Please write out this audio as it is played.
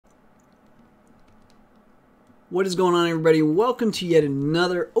What is going on, everybody? Welcome to yet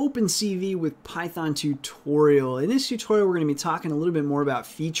another OpenCV with Python tutorial. In this tutorial, we're going to be talking a little bit more about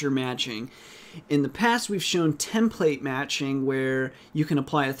feature matching. In the past, we've shown template matching, where you can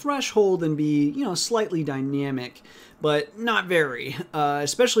apply a threshold and be, slightly dynamic, but not very,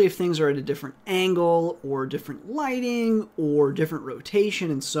 especially if things are at a different angle or different lighting or different rotation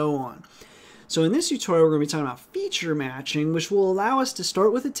and so on. So in this tutorial, we're going to be talking about feature matching, which will allow us to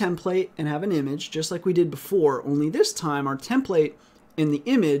start with a template and have an image, just like we did before, only this time our template and the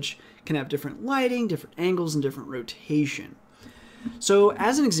image can have different lighting, different angles, and different rotation. So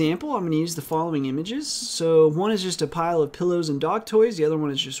as an example, I'm going to use the following images. So one is just a pile of pillows and dog toys. The other one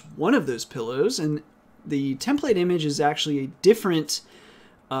is just one of those pillows. And the template image is actually a different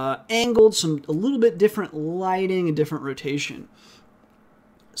angled, a little bit different lighting, and different rotation.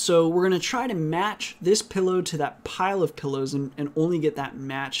 So we're going to try to match this pillow to that pile of pillows and only get that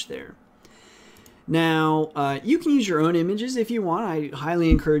match there. Now, you can use your own images if you want. I highly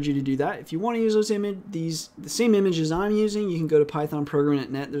encourage you to do that. If you want to use the same images I'm using, you can go to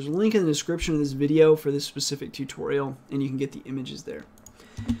pythonprogramming.net. There's a link in the description of this video for this specific tutorial, and you can get the images there.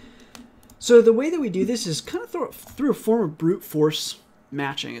 So the way that we do this is kind of through a form of brute force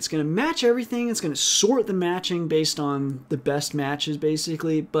matching. It's going to match everything. It's going to sort the matching based on the best matches,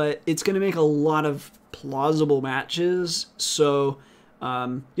 basically, but it's going to make a lot of plausible matches. So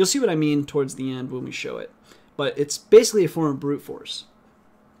you'll see what I mean towards the end when we show it. But it's basically a form of brute force.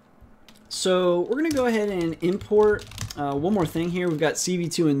 So we're going to go ahead and import one more thing here. We've got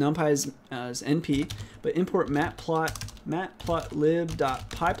CV2 and NumPy as NP, but import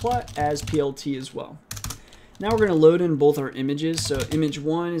matplotlib.pyplot as PLT as well. Now we're going to load in both our images. So image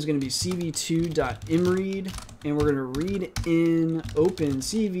 1 is going to be cv2.imread, and we're going to read in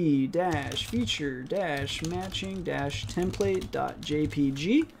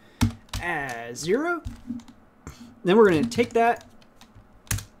opencv-feature-matching-template.jpg as 0. Then we're going to take that,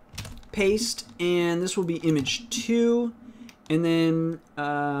 paste, and this will be image 2. And then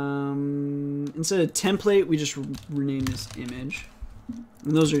instead of template, we just rename this image.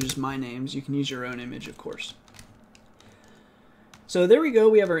 And those are just my names. You can use your own image, of course. So there we go,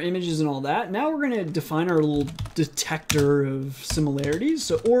 we have our images and all that. Now we're going to define our little detector of similarities.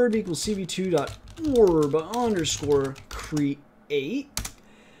 So orb equals cv2.orb_create.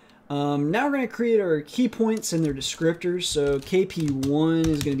 Now we're going to create our key points and their descriptors. So kp1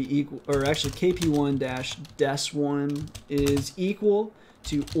 is going to be equal, or actually kp1-des1 is equal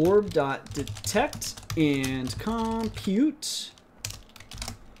to orb.detect and compute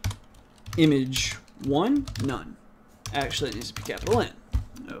image 1 none. Actually, it needs to be capital N.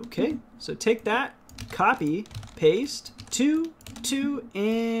 Okay, so take that, copy, paste, 2, 2,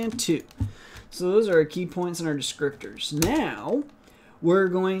 and 2. So those are our key points and our descriptors. Now, we're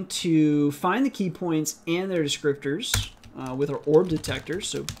going to find the key points and their descriptors with our orb detector.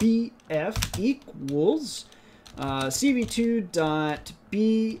 So bf equals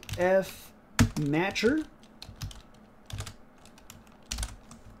cv2.bfmatcher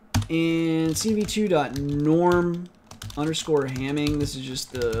and cv2.norm_hamming. This is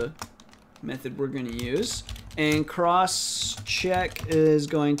just the method we're going to use. And cross check is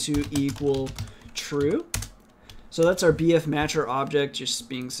going to equal true. So that's our BF matcher object just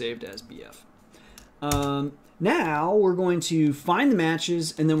being saved as BF. Now we're going to find the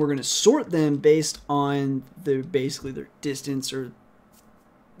matches, and then we're going to sort them based on basically their distance or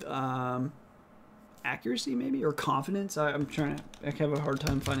accuracy, maybe, or confidence. I have a hard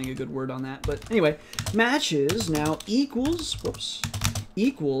time finding a good word on that. But anyway, matches now equals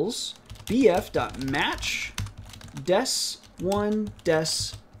bf.match des1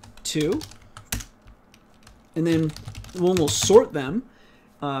 des2, and then when we'll sort them,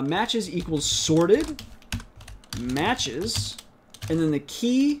 matches equals sorted matches, and then the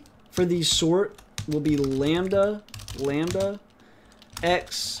key for these sort will be lambda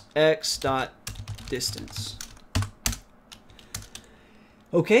x dot distance.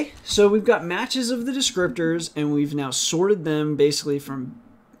 Okay, so we've got matches of the descriptors, and we've now sorted them basically from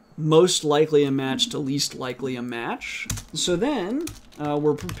most likely a match to least likely a match. So then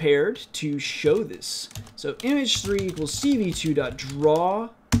we're prepared to show this. So image 3 equals cv2.draw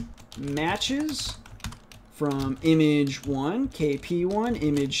matches from image 1 kp1,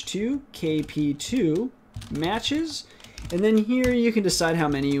 image 2 kp2 matches. And then here you can decide how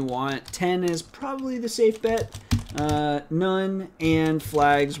many you want. 10 is probably the safe bet. None, and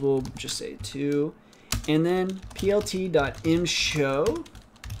flags will just say 2. And then plt.imshow,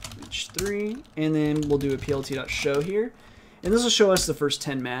 image 3, and then we'll do a plt.show here. And this will show us the first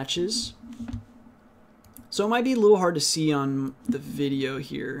 10 matches. So it might be a little hard to see on the video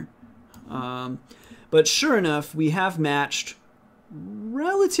here. But sure enough, we have matched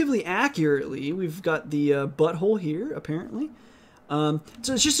relatively accurately. We've got the butthole here, apparently. So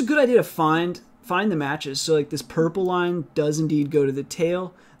it's just a good idea to find the matches. So like this purple line does indeed go to the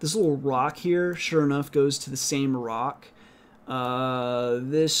tail. This little rock here, sure enough, goes to the same rock.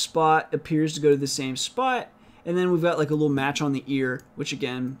 This spot appears to go to the same spot. And then we've got like a little match on the ear, which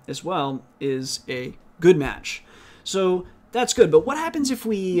again, as well, is a good match. So that's good. But what happens if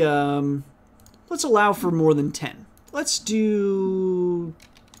we, let's allow for more than 10. Let's do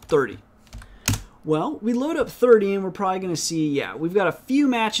 30. Well, we load up 30 and we're probably going to see, yeah, we've got a few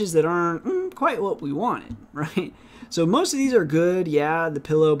matches that aren't quite what we wanted, right? So most of these are good, yeah, the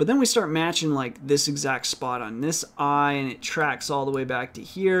pillow, but then we start matching like this exact spot on this eye and it tracks all the way back to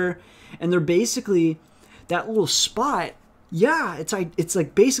here. And they're basically, that little spot, yeah, it's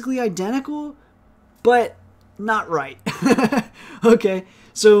like basically identical, but not right. Okay,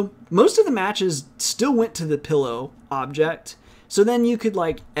 so most of the matches still went to the pillow object. So then you could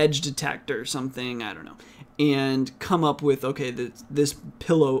like edge detect or something, I don't know, and come up with, okay, this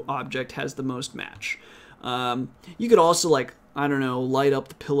pillow object has the most match. You could also like, I don't know, light up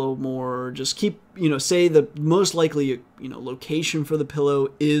the pillow more, or just keep, say the most likely, location for the pillow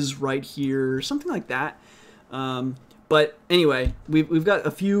is right here, or something like that. But anyway, we've got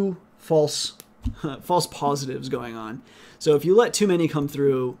a few false positives going on. So if you let too many come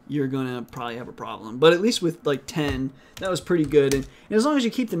through, you're gonna probably have a problem. But at least with like 10, that was pretty good. And as long as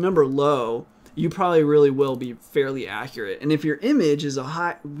you keep the number low, you probably really will be fairly accurate. And if your image is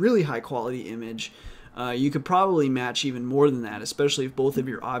a really high quality image, you could probably match even more than that, especially if both of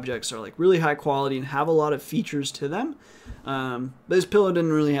your objects are like really high quality and have a lot of features to them. But this pillow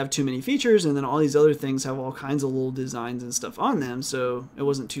didn't really have too many features, and then all these other things have all kinds of little designs and stuff on them, so it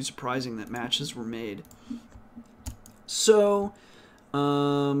wasn't too surprising that matches were made. So,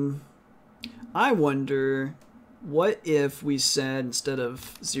 I wonder, what if we said, instead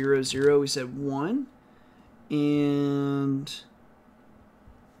of 0, 0, we said 1, and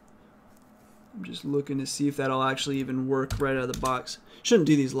I'm just looking to see if that'll actually even work right out of the box. Shouldn't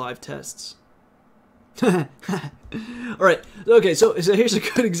do these live tests. Alright, okay, so here's a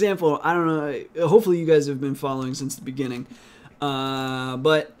good example. I don't know, hopefully you guys have been following since the beginning.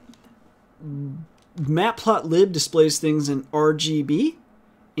 But matplotlib displays things in RGB,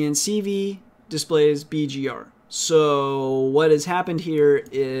 and CV displays BGR. So what has happened here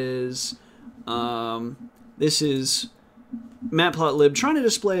is, this is matplotlib trying to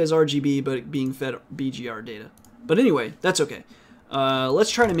display as RGB, but being fed BGR data. But anyway, that's okay.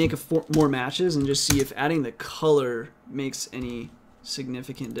 Let's try to make more matches and just see if adding the color makes any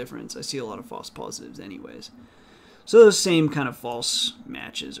significant difference. I see a lot of false positives anyways. So those same kind of false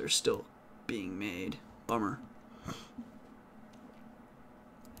matches are still being made. Bummer.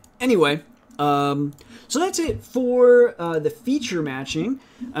 Anyway, so that's it for the feature matching.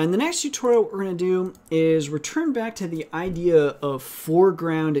 In the next tutorial, what we're going to do is return back to the idea of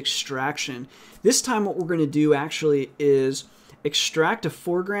foreground extraction. This time what we're going to do actually is extract a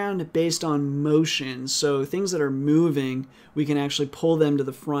foreground based on motion. So things that are moving, we can actually pull them to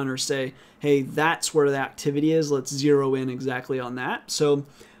the front or say, hey, that's where the activity is. Let's zero in exactly on that. So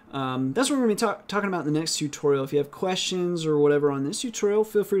that's what we're going to be talking about in the next tutorial. If you have questions or whatever on this tutorial,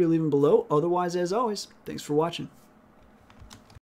 feel free to leave them below. Otherwise, as always, thanks for watching.